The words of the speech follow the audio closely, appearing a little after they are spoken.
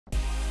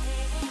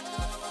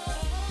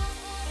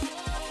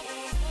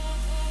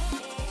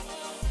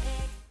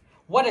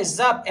What is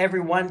up,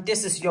 everyone?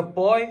 This is your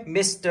boy,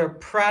 Mr.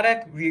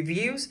 Product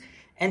Reviews,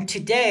 and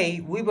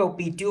today we will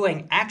be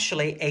doing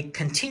actually a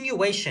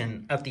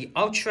continuation of the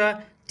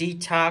Ultrra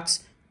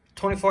Detox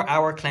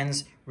 24-hour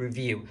cleanse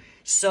review.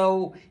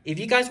 So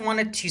if you guys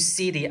wanted to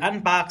see the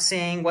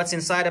unboxing, what's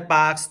inside the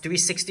box,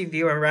 360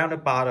 view around the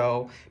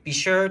bottle, be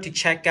sure to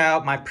check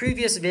out my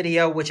previous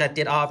video, which I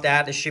did all of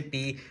that. There should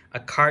be a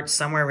card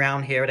somewhere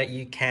around here that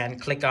you can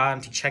click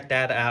on to check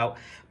that out.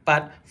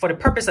 But for the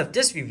purpose of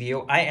this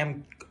review, I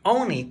am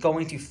only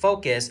going to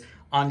focus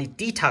on the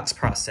detox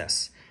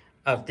process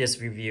of this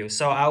review.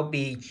 So I'll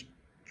be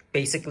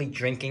basically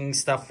drinking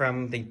stuff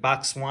from the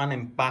box 1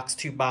 and box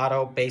 2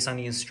 bottle based on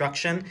the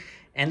instruction.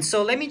 And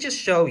so let me just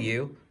show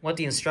you what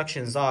the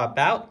instructions are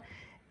about.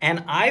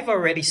 And I've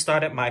already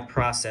started my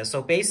process.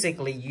 So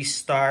basically you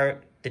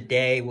start the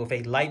day with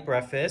a light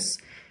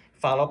breakfast,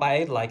 followed by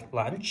a light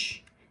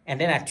lunch.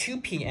 And then at 2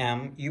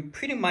 p.m., you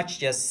pretty much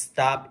just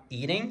stop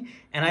eating.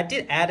 And I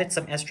did added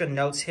some extra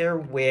notes here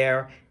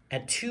where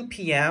at 2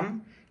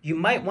 p.m., you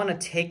might want to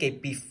take a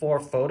before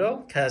photo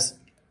because,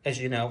 as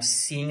you know,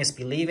 seeing is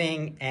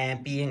believing,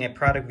 and being a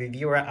product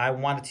reviewer, I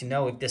wanted to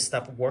know if this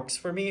stuff works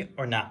for me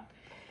or not.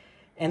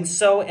 And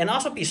so, and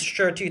also be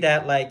sure too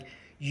that like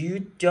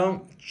you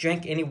don't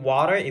drink any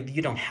water if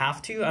you don't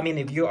have to. I mean,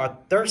 if you are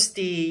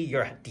thirsty,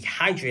 you're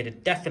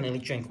dehydrated, definitely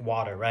drink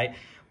water, right?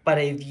 But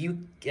if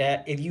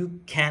you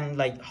can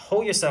like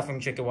hold yourself from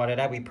drinking water,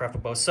 that'd be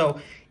preferable.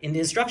 So in the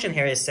instruction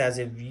here, it says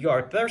if you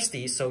are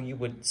thirsty, so you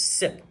would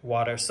sip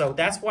water. So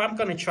that's what I'm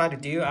going to try to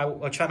do.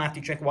 I'll try not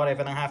to drink water if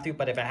I don't have to,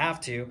 but if I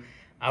have to,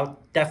 I'll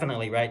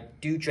definitely,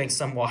 do drink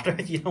some water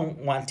if you don't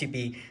want to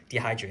be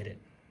dehydrated.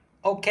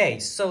 Okay,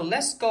 so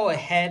let's go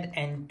ahead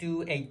and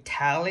do a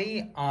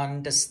tally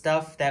on the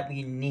stuff that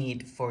we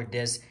need for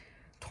this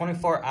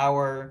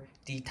 24-hour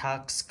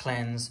detox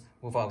cleanse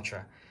with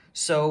Ultrra.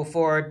 So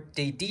for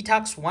the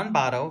Detox 1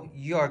 bottle,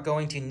 you are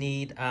going to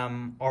need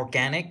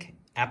organic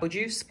apple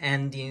juice.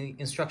 And the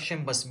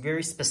instruction was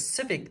very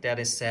specific that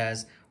it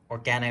says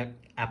organic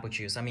apple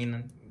juice. I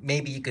mean,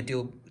 maybe you could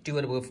do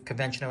it with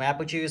conventional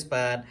apple juice,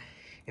 but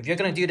if you're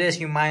going to do this,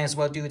 you might as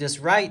well do this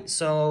right.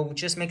 So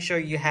just make sure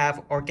you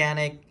have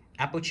organic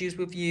apple juice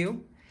with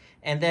you.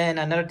 And then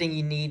another thing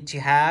you need to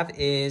have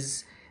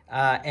is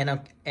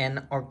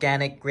an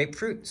organic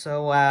grapefruit.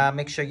 So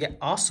make sure you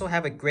also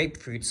have a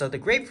grapefruit. So the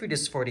grapefruit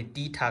is for the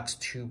Detox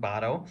 2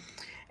 bottle.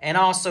 And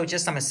also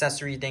just some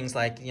accessory things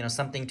like,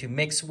 something to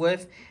mix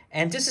with.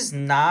 And this is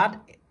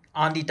not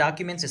on the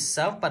documents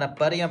itself, but a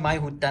buddy of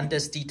mine who done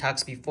this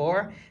detox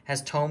before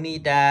has told me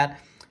that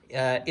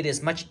it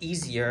is much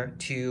easier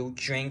to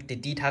drink the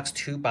Detox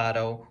 2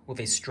 bottle with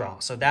a straw.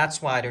 So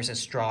that's why there's a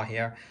straw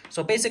here.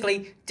 So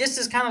basically, this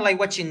is kind of like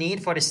what you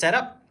need for the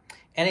setup.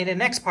 And in the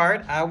next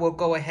part, I will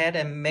go ahead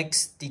and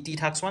mix the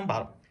Detox 1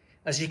 bottle.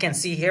 As you can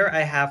see here,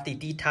 I have the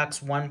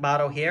Detox 1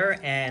 bottle here,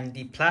 and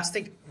the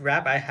plastic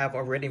wrap, I have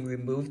already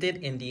removed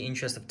it in the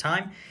interest of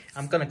time.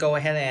 I'm going to go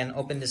ahead and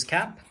open this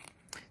cap.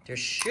 There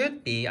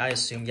should be, I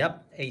assume,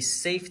 a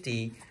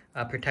safety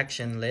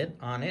protection lid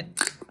on it,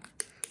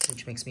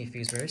 which makes me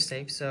feel very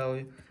safe. So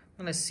I'm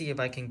going to see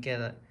if I can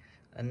get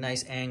a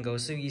nice angle.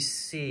 So you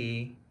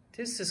see,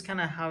 this is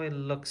kind of how it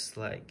looks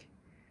like.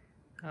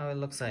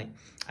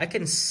 I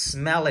can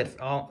smell it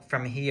all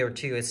from here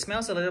too. It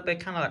smells a little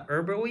bit kind of like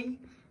herbal-y,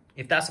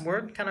 if that's a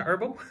word, kind of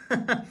herbal.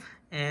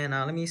 And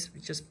let me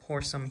just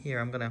pour some here.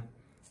 I'm gonna,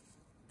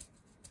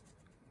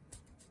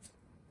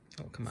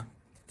 oh, come on.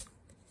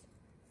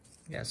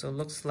 Yeah, so it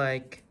looks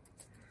like,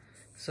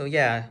 so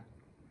yeah,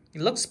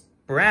 it looks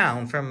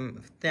brown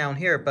from down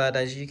here, but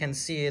as you can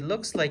see, it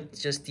looks like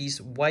just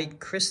these white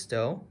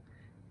crystal.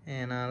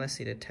 And let's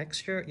see the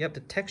texture. Yep, the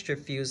texture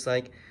feels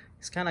like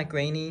it's kind of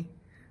grainy,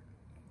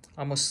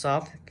 almost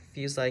soft.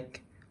 Feels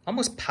like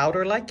almost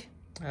powder-like.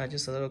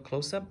 Just a little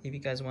close-up if you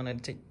guys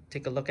want to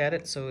take a look at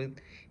it. So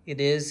it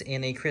is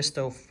in a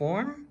crystal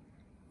form.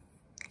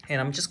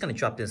 And I'm just going to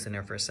drop this in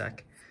there for a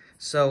sec.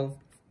 So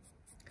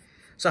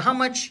how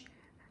much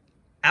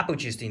apple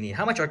juice do you need?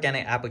 How much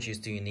organic apple juice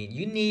do you need?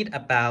 You need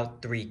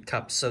about 3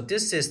 cups. So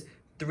this is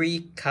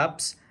 3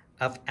 cups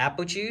of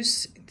apple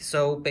juice.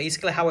 So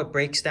basically how it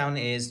breaks down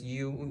is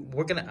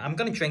I'm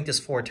gonna drink this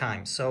 4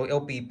 times. So it'll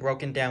be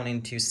broken down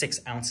into 6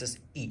 ounces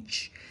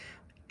each.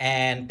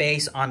 And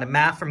based on the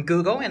math from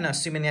Google, and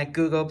assuming that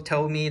Google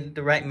told me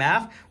the right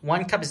math,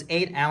 1 cup is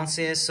 8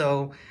 ounces.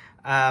 So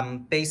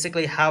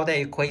basically how that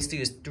equates to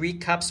is 3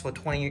 cups for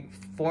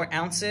 24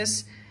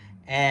 ounces.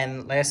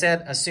 And like I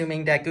said,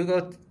 assuming that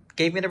Google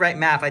gave me the right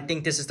math, I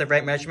think this is the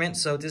right measurement.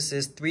 So this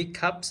is 3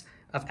 cups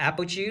of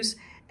apple juice.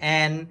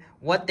 And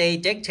what they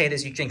dictate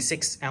is you drink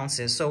 6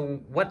 ounces.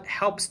 So what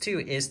helps too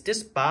is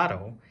this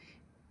bottle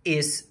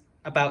is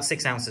about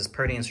 6 ounces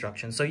per the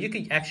instruction. So you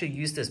could actually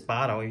use this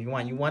bottle if you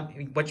want.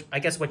 I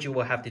guess what you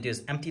will have to do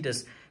is empty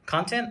this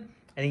content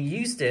and then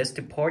use this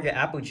to pour your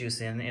apple juice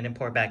in and then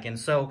pour it back in.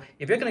 So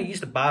if you're going to use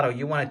the bottle,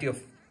 you want to do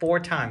it 4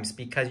 times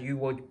because you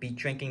will be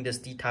drinking this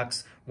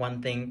Detox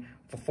 1 thing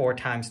for 4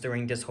 times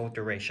during this whole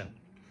duration.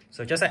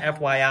 So just an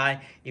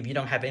FYI, if you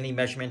don't have any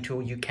measurement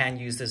tool, you can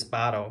use this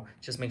bottle.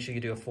 Just make sure you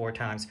do it 4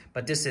 times.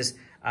 But this is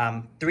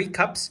 3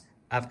 cups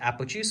of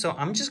apple juice. So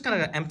I'm just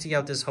gonna empty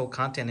out this whole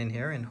content in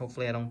here, and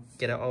hopefully I don't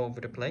get it all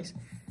over the place.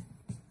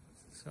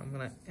 So I'm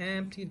gonna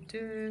empty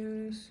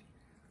this.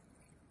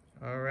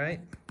 All right,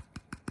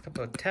 a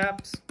couple of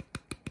taps.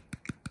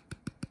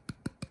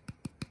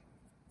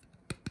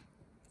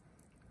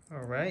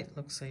 All right,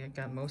 looks like I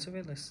got most of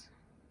it.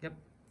 Yep,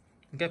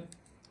 okay.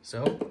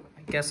 So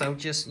I guess I'll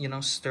just,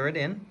 stir it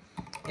in.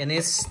 And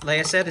it's, like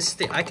I said,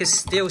 I can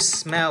still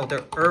smell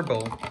the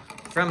herbal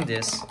from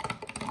this.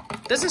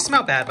 Doesn't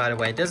smell bad, by the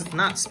way. It does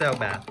not smell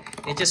bad.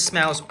 It just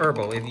smells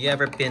herbal. If you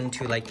ever been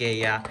to like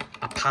a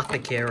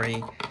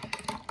apothecary,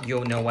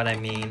 you'll know what I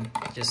mean.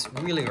 Just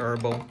really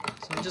herbal.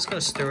 So I'm just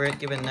gonna stir it,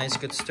 give it a nice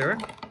good stir.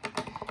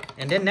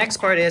 And then next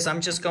part is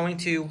I'm just going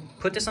to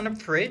put this on the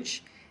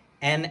fridge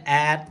and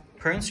add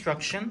per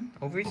instruction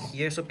over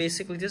here. So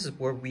basically this is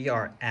where we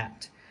are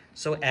at.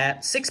 So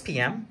at 6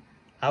 p.m.,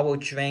 I will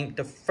drink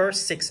the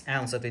first 6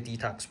 ounces of the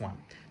Detox 1.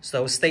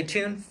 So stay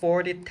tuned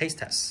for the taste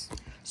test.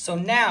 So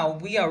now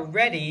we are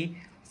ready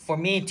for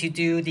me to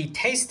do the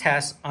taste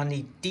test on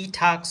the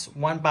Detox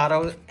 1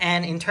 bottle.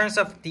 And in terms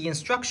of the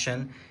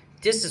instruction,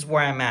 this is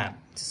where I'm at.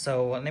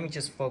 So let me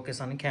just focus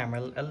on the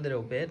camera a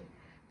little bit.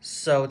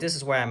 So this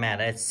is where I'm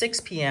at. At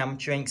 6 p.m.,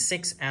 drink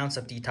 6 ounces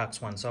of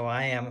Detox 1. So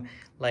I am,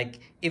 like,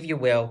 if you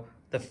will,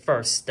 the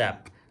first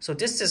step. So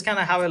this is kind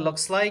of how it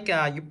looks like.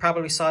 You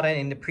probably saw that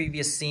in the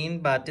previous scene,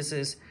 but this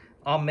is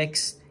all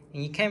mixed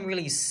and you can't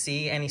really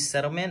see any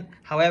settlement.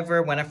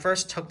 However, when I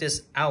first took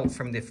this out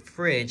from the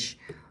fridge,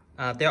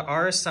 there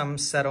are some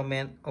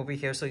settlement over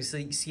here. So you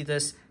see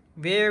this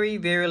very,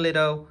 very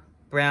little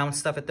brown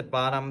stuff at the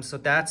bottom. So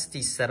that's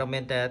the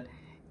settlement that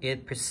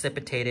it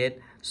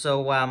precipitated.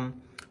 So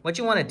what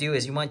you want to do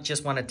is you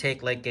just want to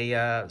take like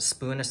a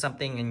spoon or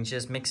something and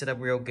just mix it up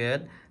real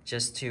good,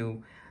 just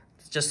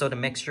so the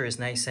mixture is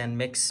nice and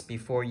mixed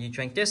before you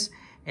drink this.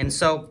 And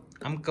so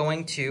I'm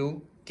going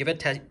to give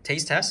it a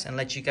taste test and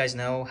let you guys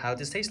know how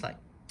this tastes like.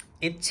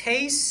 It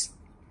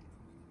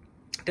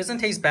doesn't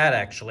taste bad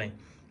actually.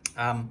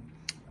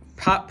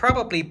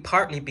 Probably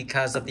partly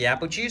because of the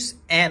apple juice.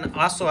 And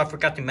also I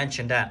forgot to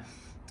mention that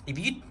if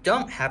you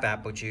don't have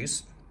apple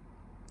juice,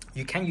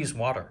 you can use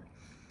water.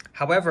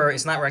 However,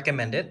 it's not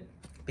recommended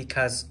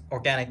because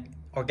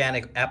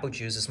organic apple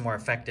juice is more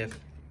effective.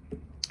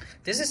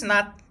 This is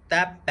not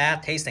that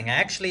bad tasting. I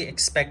actually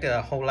expected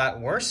a whole lot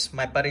worse.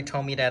 My buddy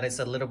told me that it's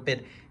a little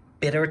bit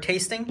bitter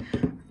tasting,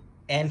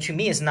 and to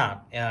me it's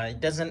not. It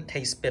doesn't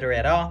taste bitter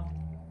at all.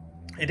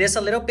 It is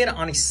a little bit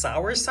on the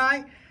sour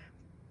side,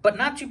 but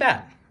not too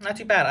bad. Not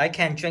too bad. I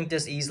can drink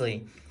this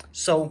easily.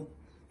 So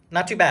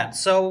not too bad.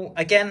 So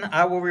again,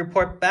 I will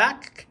report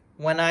back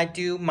when I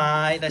do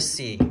my,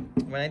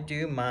 when I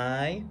do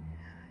my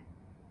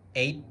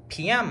 8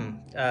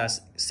 p.m.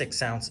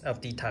 6 ounce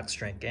of detox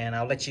drink, and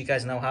I'll let you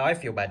guys know how I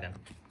feel by then.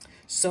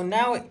 So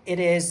now it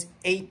is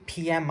 8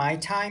 p.m. my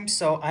time,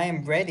 so I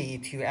am ready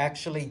to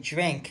actually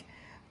drink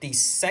the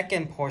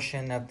second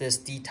portion of this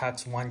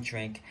Detox 1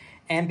 drink.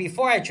 And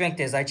before I drink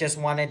this, I just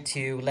wanted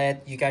to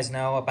let you guys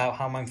know about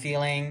how I'm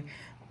feeling.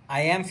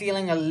 I am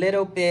feeling a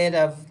little bit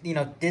of,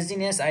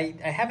 dizziness. I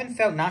haven't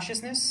felt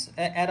nauseousness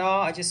at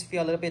all. I just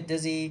feel a little bit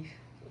dizzy,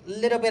 a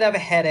little bit of a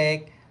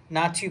headache,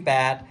 not too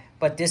bad,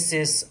 but this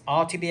is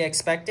all to be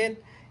expected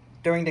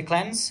during the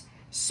cleanse.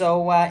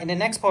 So in the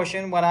next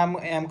portion, what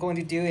I'm going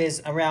to do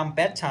is around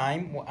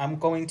bedtime, I'm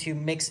going to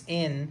mix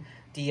in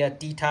the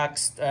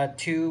Detox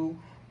 2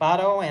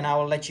 bottle, and I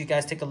will let you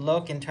guys take a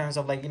look in terms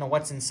of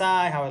what's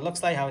inside, how it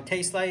looks like, how it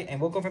tastes like, and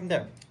we'll go from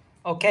there.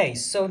 Okay,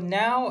 so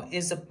now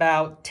is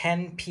about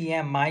 10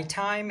 p.m. my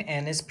time,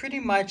 and it's pretty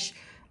much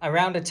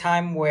around the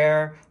time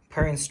where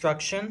per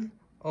instruction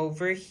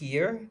over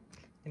here,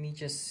 let me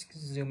just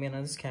zoom in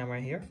on this camera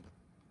here,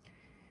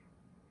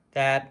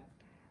 that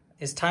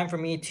it's time for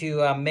me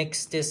to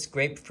mix this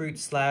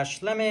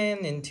grapefruit/lemon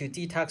into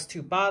Detox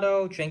 2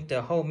 bottle, drink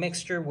the whole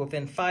mixture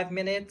within 5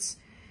 minutes.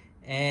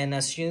 And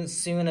as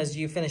soon as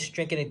you finish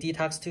drinking the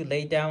Detox 2,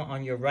 lay down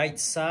on your right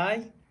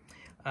side.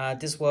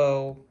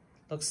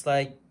 Looks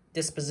like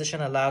this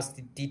position allows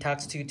the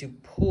Detox 2 to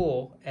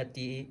pull at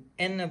the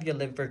end of your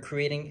liver,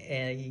 creating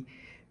a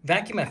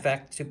vacuum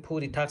effect to pull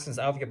the toxins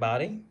out of your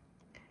body.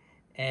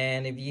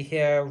 And if you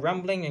hear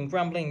rumbling and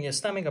grumbling in your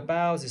stomach or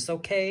bowels, it's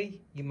okay.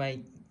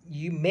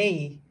 You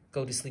may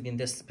go to sleep in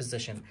this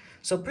position.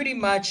 So pretty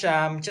much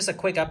just a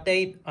quick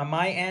update on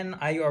my end.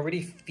 I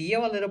already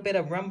feel a little bit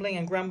of rumbling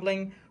and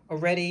grumbling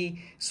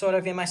already sort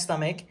of in my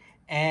stomach.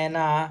 And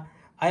I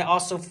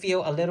also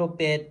feel a little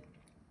bit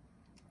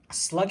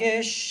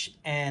sluggish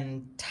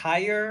and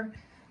tired,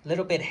 a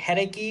little bit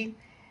headachy.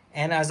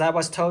 And as I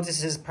was told,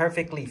 this is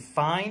perfectly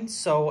fine.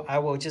 So I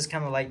will just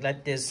kind of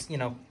let this,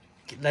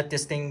 let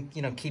this thing,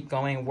 keep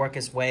going, work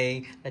its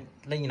way, let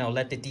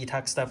the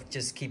detox stuff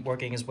just keep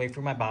working its way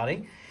through my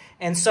body.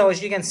 And so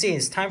as you can see,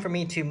 it's time for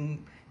me to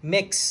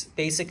mix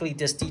basically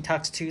this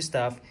Detox 2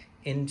 stuff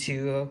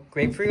into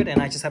grapefruit,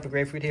 and I just have a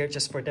grapefruit here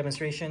just for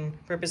demonstration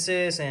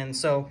purposes. And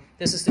so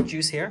this is the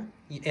juice here.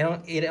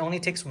 It only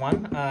takes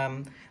one.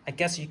 I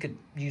guess you could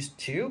use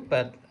two,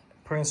 but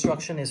per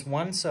instruction is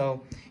one.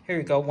 So here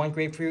you go, one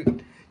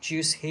grapefruit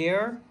juice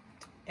here,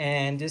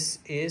 and this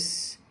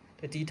is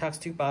the Detox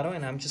 2 bottle,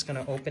 and I'm just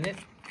gonna open it.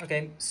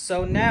 Okay,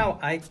 so now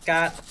I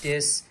got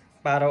this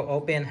bottle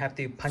open, have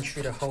to punch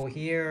through the hole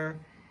here,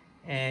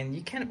 and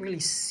you can't really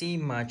see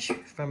much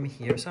from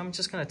here. So I'm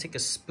just gonna take a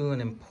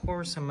spoon and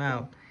pour some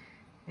out,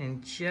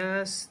 and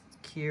just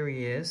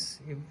curious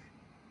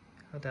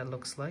how that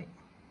looks like.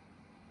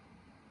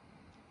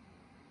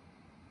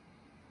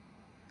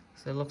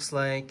 So it looks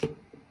like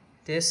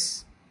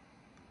this,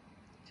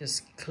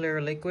 just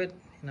clear liquid,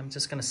 and I'm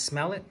just gonna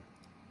smell it.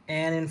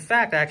 And in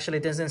fact, actually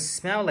it doesn't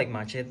smell like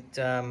much. It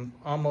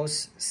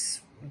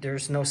almost,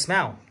 there's no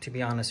smell, to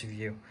be honest with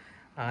you.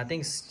 I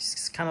think it's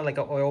just kind of like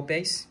an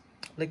oil-based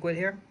liquid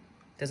here.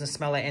 Doesn't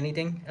smell like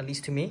anything, at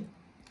least to me.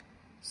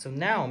 So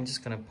now I'm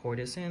just gonna pour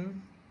this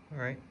in. All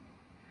right,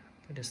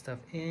 put this stuff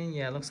in.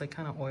 Yeah, it looks like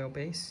kind of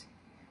oil-based.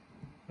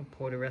 I'll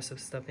pour the rest of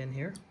the stuff in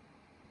here.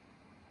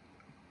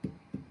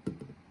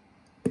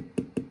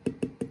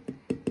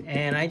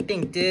 And I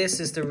think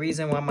this is the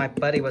reason why my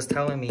buddy was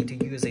telling me to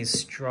use a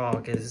straw,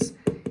 because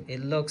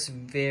it looks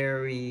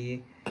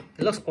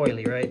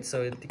oily, right?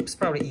 So it's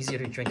probably easier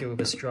to drink it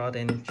with a straw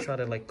than try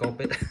to like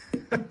gulp it.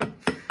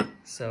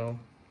 So,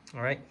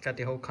 all right, got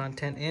the whole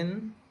content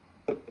in.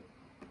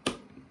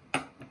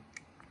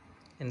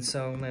 And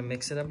so I'm gonna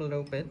mix it up a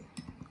little bit.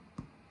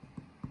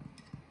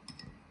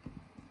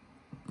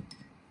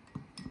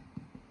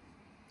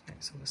 Okay,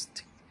 so let's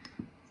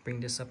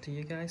bring this up to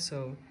you guys.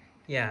 So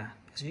yeah,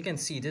 as you can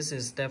see, this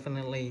is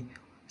definitely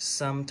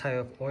some type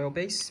of oil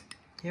base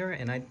here,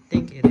 and I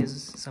think it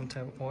is some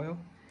type of oil.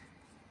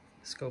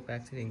 Let's go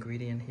back to the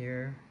ingredient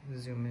here.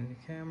 Zoom in the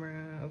camera.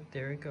 Oh,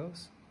 there it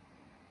goes.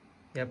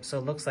 Yep, so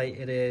it looks like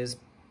it is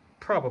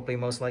probably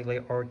most likely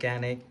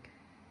organic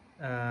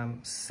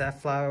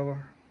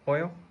safflower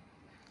oil.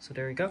 So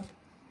there you go.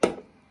 All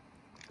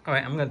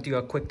right, I'm gonna do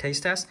a quick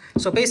taste test.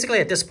 So basically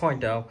at this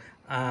point though,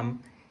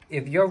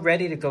 if you're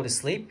ready to go to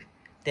sleep,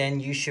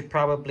 then you should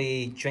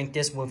probably drink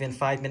this within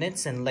 5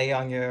 minutes and lay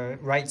on your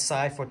right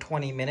side for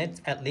 20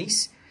 minutes at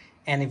least.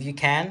 And if you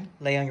can,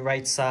 lay on your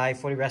right side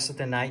for the rest of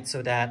the night,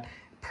 so that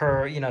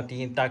per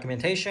the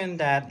documentation,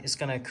 that is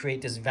gonna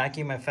create this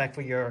vacuum effect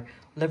for your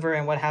liver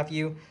and what have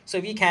you. So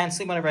if you can,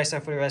 sleep on the right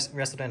side for the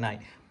rest of the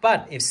night.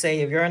 But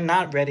if you're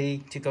not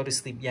ready to go to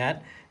sleep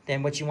yet,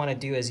 then what you wanna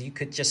do is you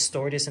could just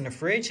store this in the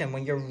fridge, and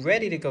when you're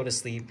ready to go to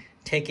sleep,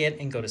 take it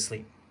and go to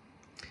sleep.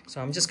 So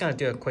I'm just gonna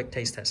do a quick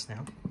taste test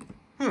now.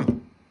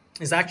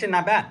 It's actually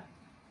not bad.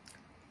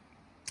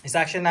 It's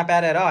actually not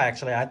bad at all,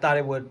 actually. I thought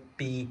it would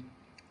be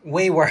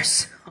way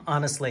worse,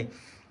 honestly.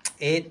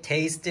 It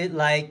tasted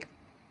like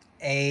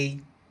a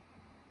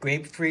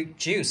grapefruit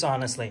juice,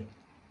 honestly.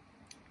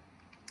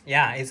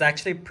 Yeah, it's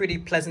actually pretty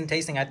pleasant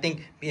tasting. I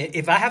think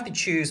if I have to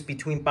choose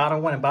between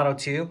bottle 1 and bottle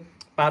 2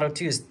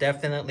 is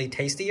definitely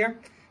tastier.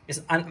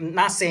 I'm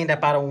not saying that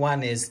bottle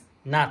 1 is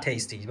not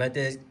tasty, but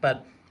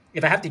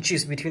if I have to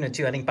choose between the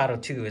two, I think bottle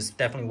 2 is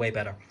definitely way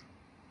better.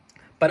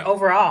 But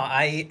overall,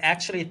 I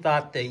actually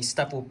thought the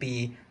stuff would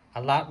be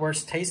a lot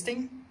worse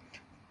tasting,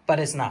 but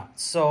it's not.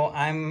 So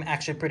I'm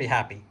actually pretty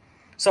happy.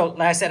 So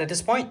like I said, at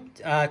this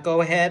point,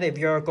 go ahead. If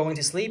you're going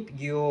to sleep,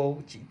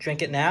 you'll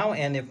drink it now.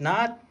 And if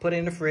not, put it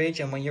in the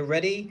fridge. And when you're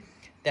ready,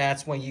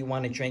 that's when you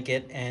want to drink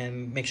it,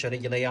 and make sure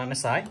that you lay it on the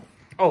side.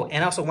 Oh,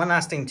 and also one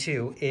last thing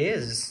too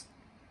is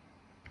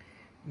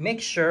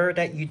make sure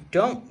that you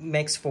don't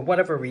mix, for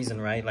whatever reason,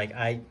 right? Like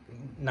I'm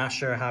not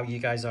sure how you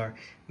guys are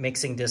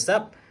mixing this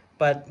up,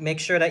 but make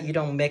sure that you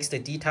don't mix the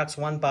Detox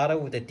 1 bottle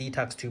with the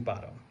Detox 2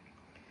 bottle.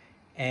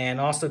 And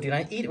also do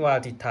not eat while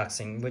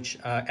detoxing, which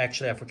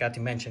actually I forgot to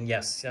mention.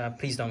 Yes,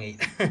 please don't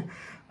eat.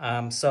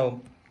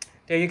 So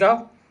there you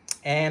go.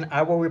 And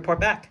I will report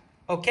back.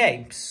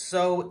 Okay,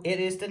 so it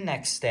is the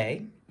next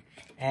day.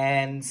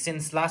 And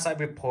since last I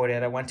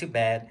reported, I went to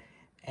bed.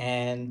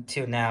 And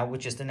till now,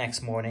 which is the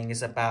next morning,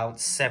 is about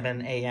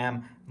 7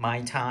 a.m.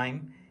 my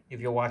time,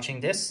 if you're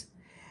watching this.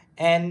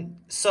 And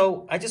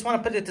so I just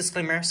want to put a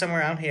disclaimer somewhere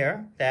around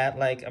here that,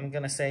 like, I'm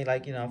going to say,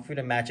 like, through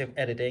the magic of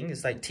editing,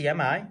 it's like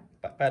TMI,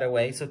 by the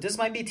way. So this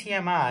might be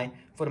TMI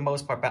for the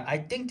most part, but I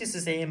think this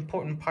is an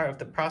important part of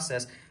the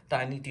process that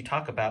I need to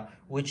talk about,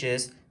 which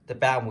is the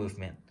bowel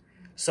movement.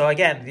 So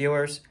again,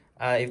 viewers,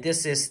 if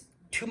this is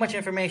too much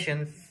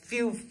information,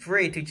 feel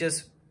free to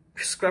just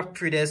scrub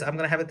through this. I'm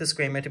going to have a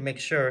disclaimer to make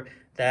sure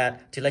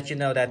that, to let you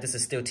know that this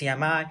is still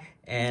TMI.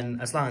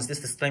 And as long as this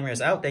disclaimer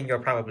is out, then you're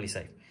probably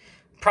safe.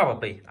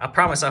 Probably. I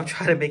promise I'll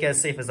try to make it as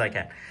safe as I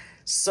can.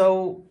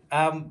 So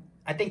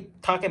I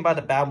think talking about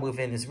the bowel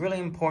movement is really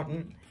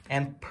important.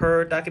 And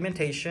per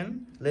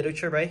documentation,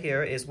 literature right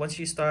here, is once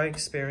you start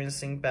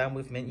experiencing bowel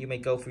movement, you may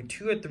go through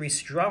 2 or 3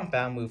 strong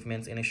bowel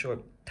movements in a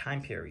short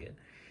time period.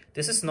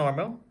 This is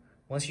normal.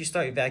 Once you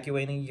start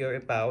evacuating your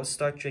bowels,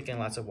 start drinking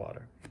lots of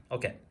water.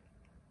 Okay.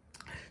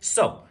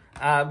 So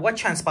what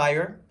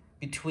transpired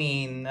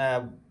between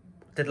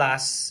the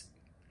last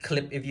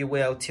clip, if you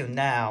will, till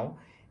now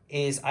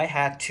is I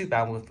had two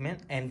bowel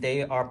movements, and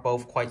they are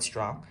both quite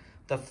strong.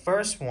 The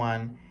first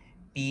one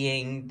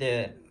being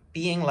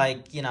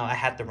like, you know, I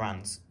had the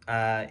runs.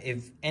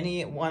 If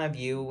any one of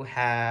you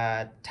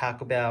had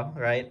Taco Bell,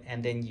 right,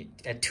 and then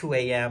at 2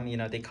 a.m., you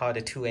know, they call it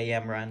the 2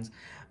 a.m. runs.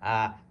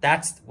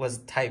 That was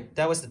the type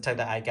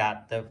that I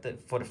got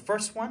for the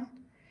first one.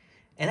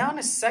 And on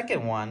the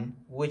second one,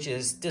 which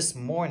is this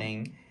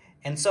morning,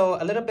 and so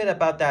a little bit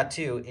about that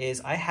too is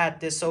I had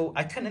this, so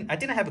I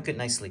didn't have a good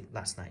night's sleep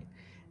last night,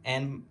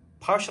 and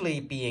partially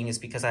being is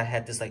because I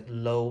had this like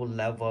low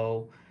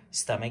level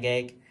stomach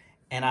ache,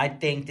 and I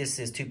think this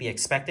is to be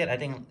expected. I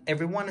think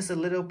everyone is a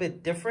little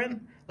bit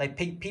different. Like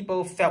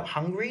people felt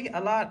hungry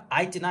a lot.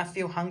 I did not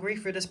feel hungry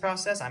for this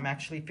process. I'm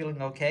actually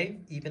feeling okay,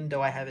 even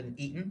though I haven't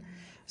eaten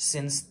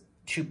since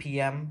 2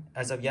 p.m.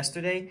 as of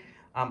yesterday.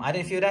 I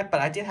didn't feel that, but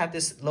I did have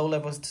this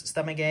low-level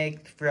stomach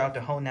ache throughout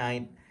the whole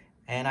night.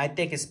 And I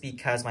think it's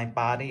because my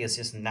body is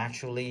just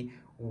naturally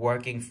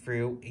working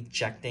through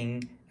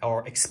ejecting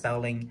or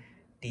expelling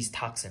these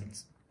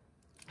toxins.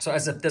 So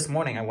as of this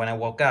morning, when I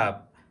woke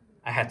up,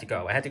 I had to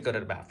go. I had to go to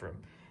the bathroom.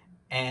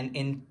 And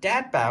in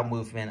that bowel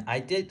movement, I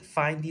did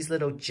find these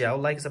little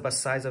gel-like, about the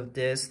size of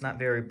this, not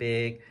very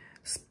big,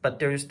 but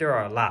there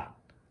are a lot.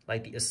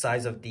 Like the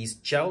size of these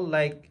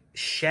gel-like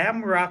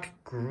shamrock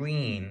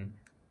green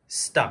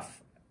stuff.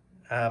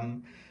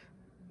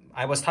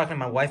 I was talking to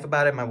my wife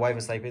about it. My wife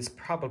was like, it's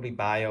probably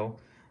bio.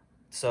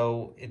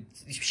 So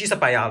she's a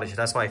biologist.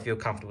 That's why I feel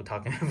comfortable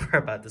talking to her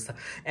about this stuff.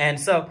 And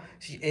so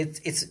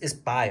it's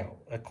bio,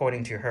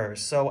 according to her.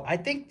 So I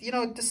think, you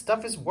know, this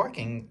stuff is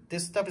working.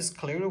 This stuff is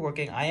clearly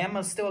working. I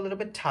am still a little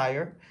bit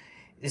tired.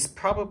 It's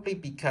probably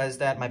because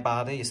that my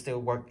body is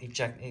still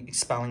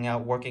expelling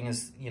out, working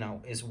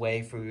its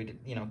way through,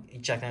 you know,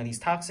 ejecting out these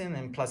toxins,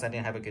 and plus I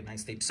didn't have a good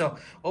night's sleep. So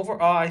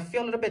overall, I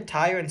feel a little bit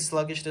tired and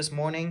sluggish this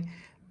morning,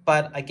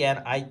 but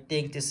again, I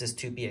think this is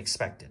to be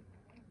expected.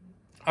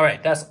 All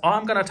right, that's all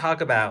I'm gonna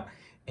talk about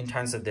in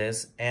terms of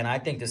this, and I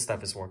think this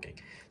stuff is working.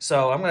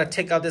 So I'm gonna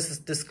take out this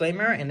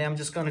disclaimer, and then I'm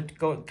just gonna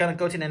go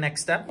to the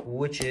next step,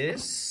 which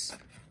is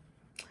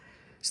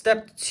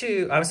day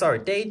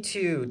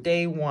 2,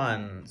 day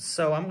 1.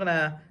 So I'm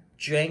gonna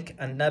drink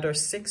another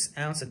 6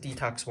 ounce of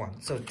Detox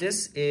 1. So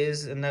this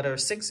is another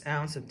 6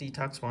 ounce of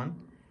Detox 1.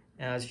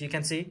 As you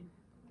can see,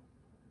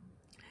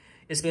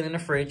 it's been in the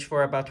fridge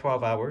for about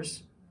 12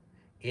 hours.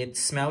 It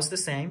smells the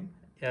same.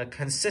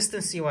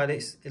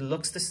 Consistency-wise, it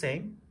looks the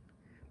same.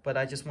 But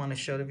I just want to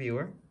show the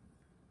viewer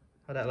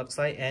how that looks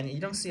like. And you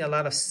don't see a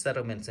lot of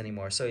settlements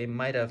anymore. So it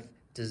might have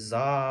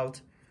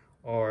dissolved,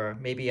 or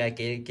maybe I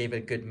gave it a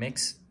good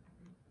mix.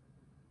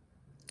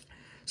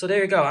 So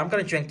there you go. I'm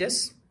going to drink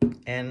this,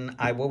 and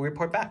I will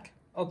report back.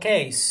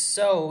 Okay,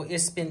 so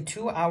it's been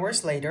 2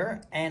 hours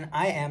later, and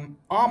I am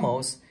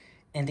almost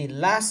in the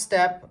last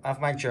step of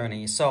my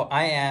journey. So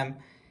I am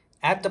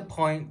at the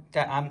point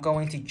that I'm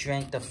going to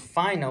drink the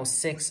final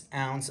 6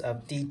 ounce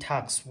of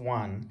Detox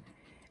 1.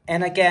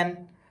 And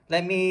again,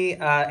 let me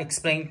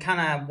explain kind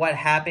of what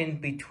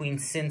happened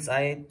since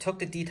I took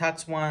the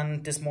Detox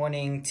 1 this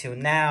morning till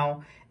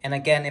now. And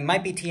again, it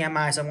might be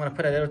TMI, so I'm going to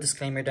put a little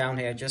disclaimer down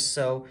here just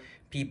so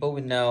people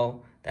would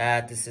know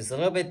that this is a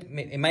little bit,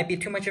 it might be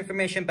too much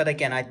information, but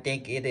again, I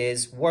think it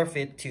is worth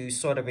it to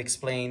sort of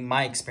explain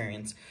my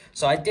experience.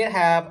 So I did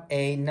have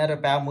another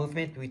bowel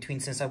movement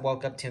since I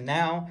woke up till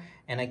now.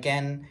 And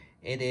again,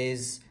 it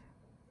is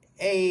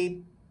it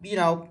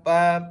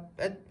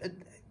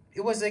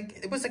was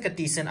like a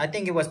decent, I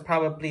think it was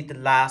probably the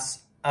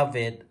last of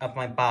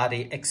my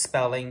body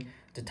expelling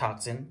the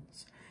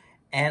toxins.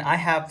 And I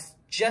have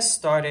just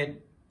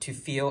started to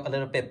feel a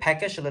little bit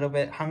peckish, a little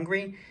bit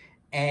hungry.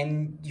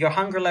 And your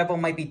hunger level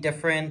might be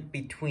different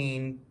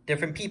between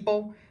different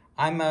people.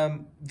 I'm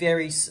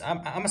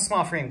a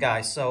small frame guy,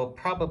 so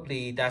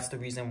probably that's the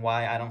reason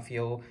why I don't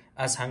feel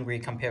as hungry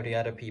compared to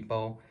other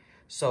people.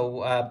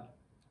 So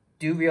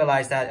do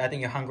realize that I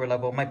think your hunger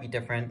level might be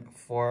different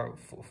for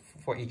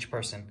each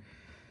person.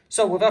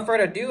 So without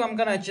further ado, I'm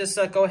gonna just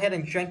go ahead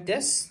and drink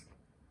this.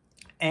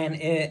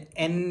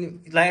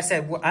 And like I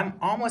said, I'm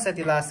almost at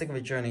the last leg of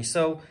the journey.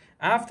 So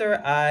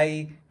after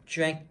I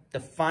drank the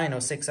final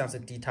 6 ounce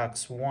of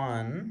Detox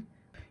 1,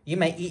 you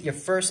may eat your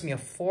first meal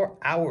 4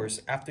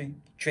 hours after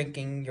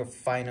drinking your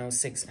final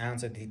 6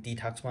 ounce of the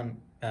Detox 1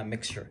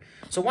 mixture.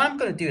 So what I'm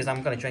going to do is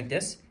I'm going to drink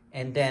this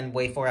and then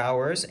wait 4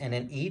 hours and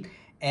then eat.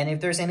 And if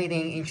there's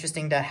anything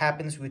interesting that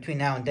happens between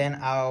now and then,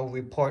 I'll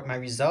report my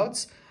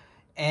results.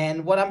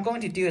 And what I'm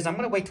going to do is I'm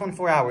going to wait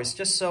 24 hours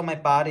just so my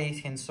body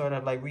can sort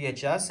of like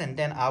readjust. And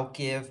then I'll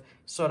give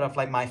sort of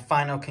like my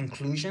final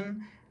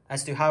conclusion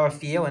as to how I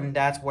feel, and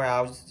that's where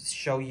I'll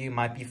show you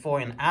my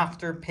before and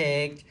after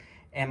pic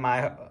and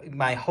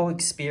my whole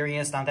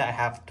experience now that I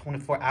have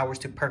 24 hours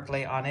to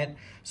percolate on it.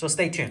 So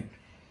stay tuned.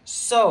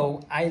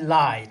 So I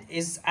lied.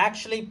 It's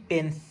actually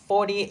been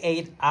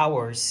 48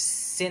 hours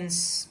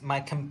since my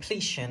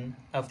completion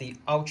of the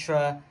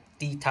Ultrra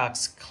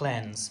Detox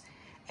cleanse.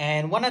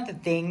 And one of the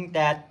things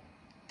that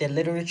the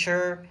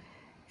literature,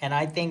 and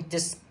I think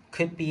this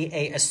could be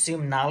a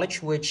assumed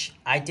knowledge, which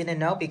I didn't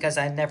know because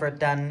I never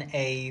done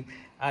a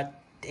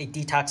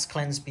detox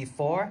cleanse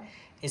before,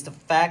 is the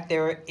fact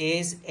there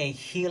is a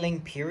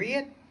healing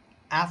period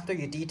after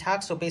you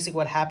detox. So basically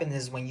what happens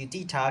is when you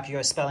detox, you're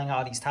expelling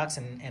all these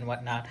toxins and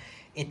whatnot.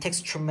 It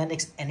takes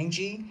tremendous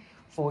energy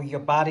for your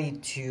body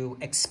to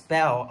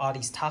expel all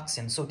these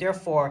toxins. So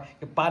therefore,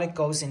 your body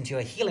goes into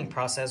a healing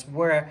process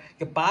where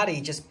your body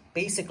just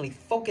basically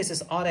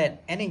focuses all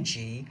that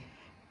energy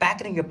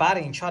back into your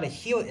body and try to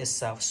heal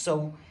itself.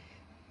 So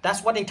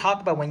that's what they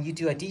talk about when you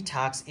do a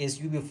detox, is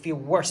you will feel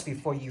worse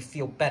before you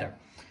feel better.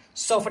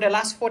 So for the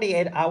last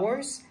 48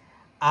 hours,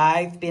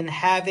 I've been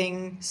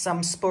having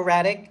some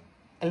sporadic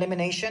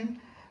elimination,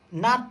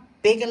 not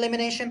big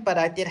elimination, but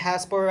I did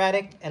have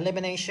sporadic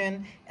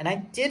elimination, and I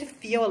did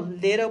feel a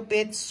little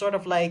bit sort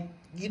of like,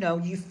 you know,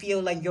 you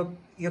feel like you're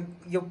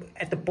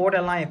at the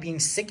borderline of being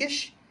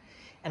sickish,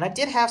 and I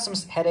did have some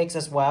headaches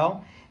as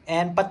well.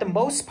 But the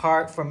most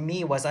part for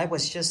me was I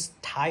was just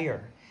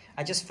tired.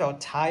 I just felt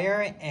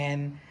tired,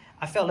 and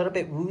I felt a little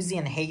bit woozy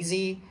and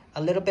hazy,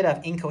 a little bit of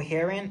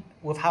incoherent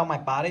with how my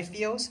body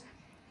feels.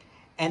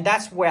 And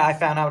that's where I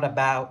found out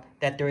about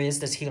that there is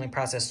this healing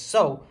process.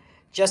 So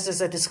just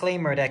as a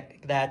disclaimer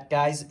that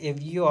guys,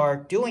 if you are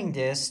doing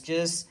this,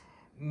 just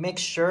make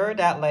sure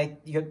that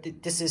like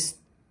this is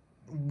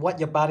what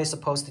your body is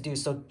supposed to do.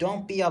 So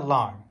don't be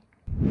alarmed.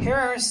 Here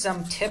are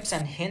some tips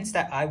and hints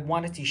that I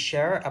wanted to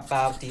share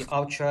about the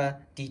Ultrra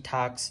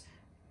Detox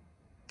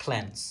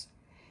cleanse.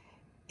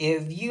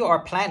 If you are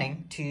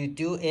planning to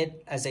do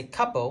it as a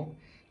couple,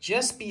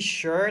 just be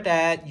sure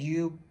that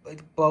you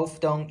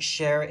both don't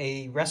share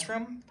a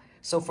restroom.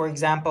 So for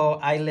example,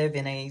 I live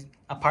in an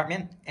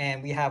apartment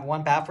and we have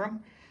one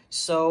bathroom.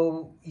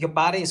 So your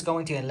body is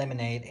going to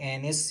eliminate,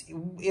 and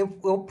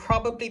it will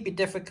probably be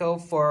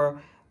difficult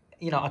for,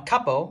 you know, a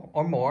couple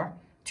or more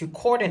to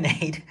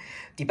coordinate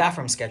the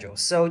bathroom schedule.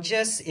 So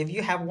just if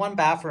you have one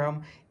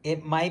bathroom,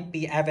 it might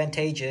be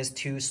advantageous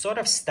to sort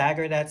of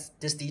stagger this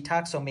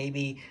detox. So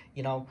maybe,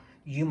 you know,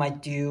 you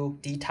might do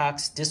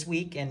detox this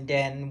week, and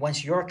then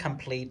once you're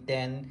complete,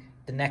 then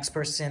the next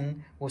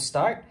person will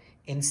start,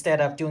 instead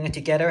of doing it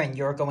together and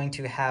you're going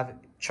to have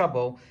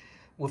trouble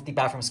with the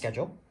bathroom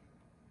schedule.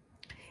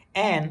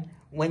 And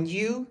when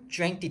you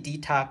drink the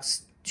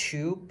Detox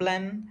 2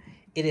 blend,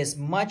 it is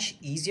much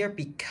easier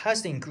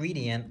because the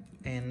ingredient,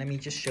 and let me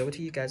just show it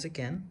to you guys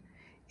again,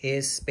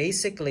 is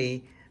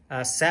basically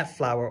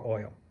safflower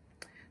oil.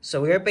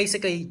 So we're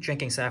basically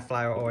drinking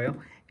safflower oil,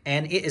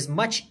 and it is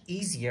much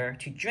easier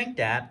to drink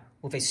that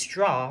with a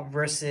straw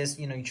versus,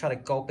 you know, you try to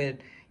gulp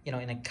it, you know,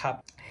 in a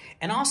cup.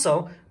 And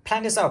also,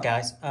 plan this out,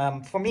 guys.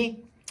 For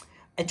me,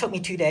 it took me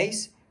 2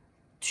 days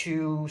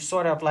to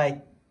sort of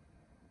like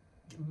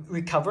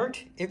recovered,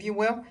 if you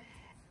will.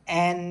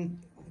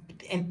 And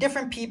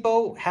different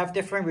people have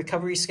different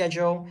recovery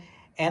schedule.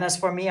 And as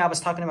for me, I was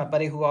talking to my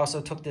buddy who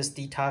also took this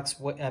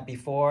detox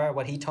before.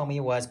 What he told me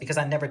was, because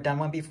I've never done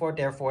one before,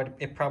 therefore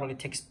it probably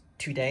takes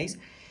 2 days.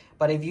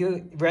 But if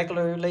you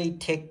regularly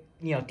take,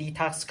 you know,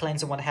 detox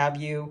cleanse and what have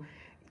you,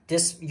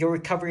 your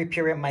recovery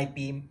period might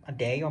be a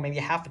day or maybe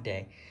half a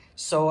day.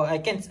 So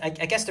again, I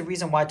guess the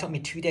reason why it took me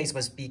 2 days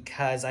was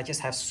because I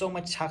just have so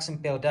much toxin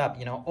built up,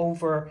 you know,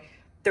 over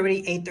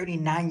 38,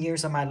 39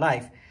 years of my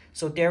life.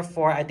 So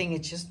therefore, I think it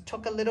just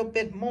took a little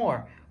bit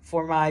more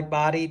for my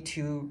body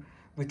to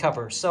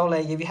recover. So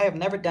like, if you have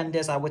never done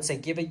this, I would say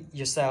give it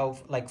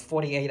yourself like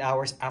 48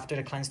 hours after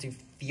the cleanse to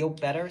feel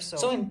better.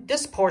 So in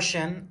this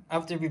portion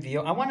of the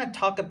review, I want to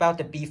talk about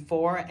the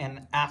before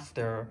and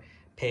after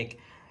pic.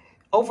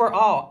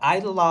 Overall, I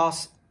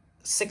lost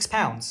 6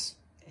 pounds.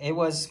 It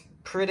was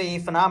pretty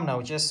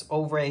phenomenal, just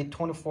over a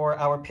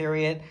 24-hour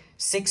period.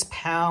 6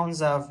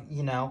 pounds of,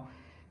 you know,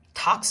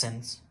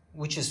 toxins,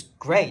 which is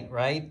great,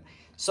 right?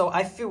 So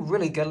I feel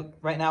really good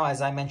right now,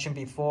 as I mentioned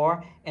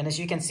before. And as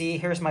you can see,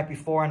 here's my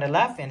before on the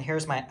left and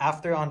here's my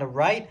after on the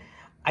right.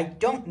 I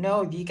don't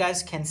know if you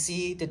guys can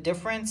see the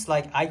difference.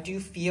 Like, I do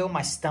feel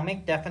my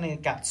stomach definitely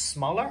got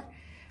smaller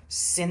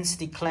since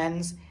the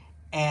cleanse.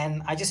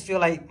 And I just feel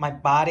like my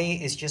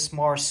body is just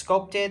more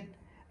sculpted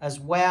as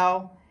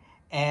well.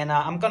 And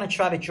I'm going to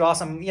try to draw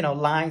some, you know,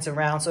 lines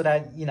around so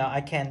that, you know, I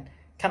can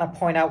kind of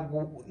point out,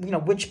 you know,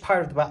 which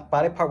part of the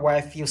body part where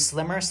I feel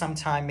slimmer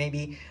sometime,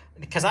 maybe,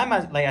 because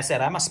like I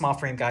said, I'm a small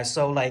frame guy.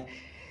 So like,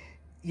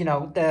 you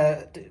know,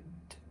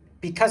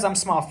 because I'm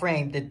small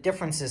frame, the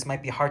differences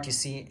might be hard to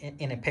see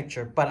in a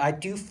picture, but I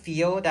do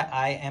feel that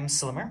I am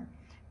slimmer.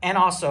 And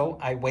also,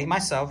 I weigh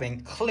myself,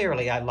 and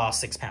clearly I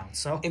lost 6 pounds.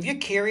 So if you're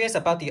curious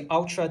about the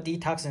Ultrra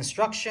Detox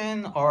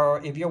instruction,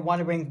 or if you're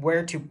wondering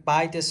where to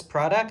buy this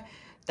product,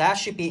 that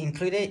should be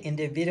included in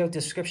the video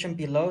description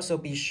below, so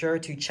be sure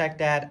to check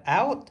that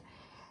out.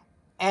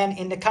 And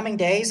in the coming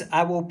days,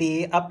 I will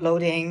be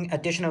uploading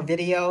additional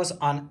videos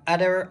on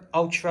other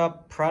Ultrra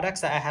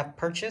products that I have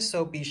purchased,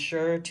 so be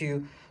sure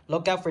to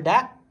look out for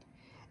that.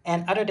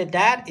 And other than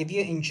that, if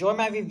you enjoy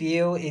my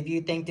review, if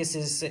you think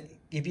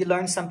if you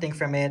learned something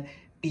from it,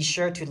 be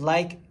sure to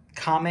like,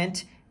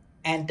 comment,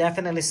 and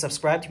definitely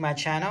subscribe to my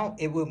channel.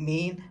 It would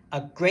mean a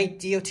great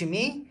deal to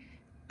me.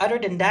 Other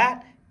than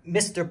that,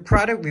 Mr.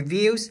 Product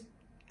Reviews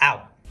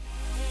out.